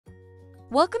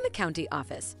Welcome to County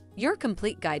Office, your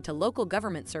complete guide to local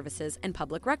government services and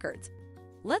public records.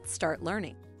 Let's start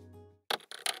learning.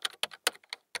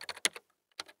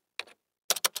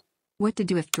 What to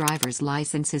do if driver's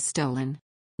license is stolen.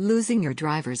 Losing your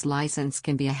driver's license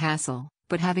can be a hassle,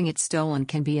 but having it stolen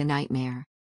can be a nightmare.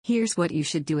 Here's what you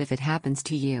should do if it happens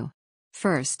to you.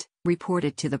 First, report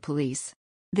it to the police.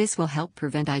 This will help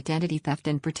prevent identity theft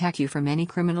and protect you from any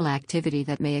criminal activity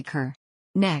that may occur.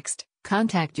 Next,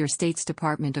 contact your state's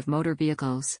Department of Motor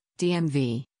Vehicles,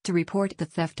 DMV, to report the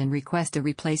theft and request a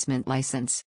replacement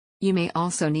license. You may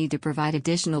also need to provide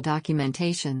additional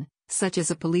documentation, such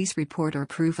as a police report or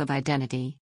proof of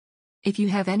identity. If you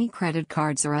have any credit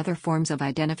cards or other forms of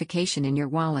identification in your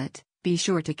wallet, be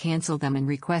sure to cancel them and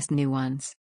request new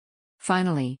ones.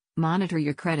 Finally, monitor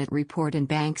your credit report and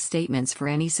bank statements for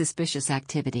any suspicious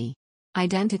activity.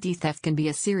 Identity theft can be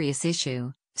a serious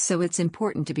issue, so it's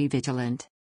important to be vigilant.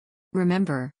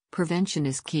 Remember, prevention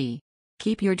is key.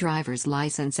 Keep your driver's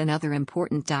license and other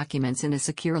important documents in a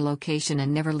secure location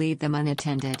and never leave them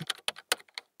unattended.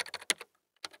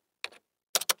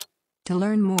 To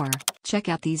learn more, check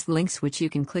out these links which you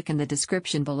can click in the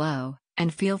description below,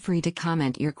 and feel free to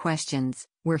comment your questions.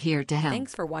 We're here to help.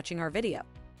 Thanks for watching our video.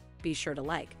 Be sure to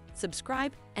like,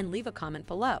 subscribe, and leave a comment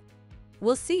below.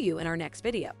 We'll see you in our next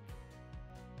video.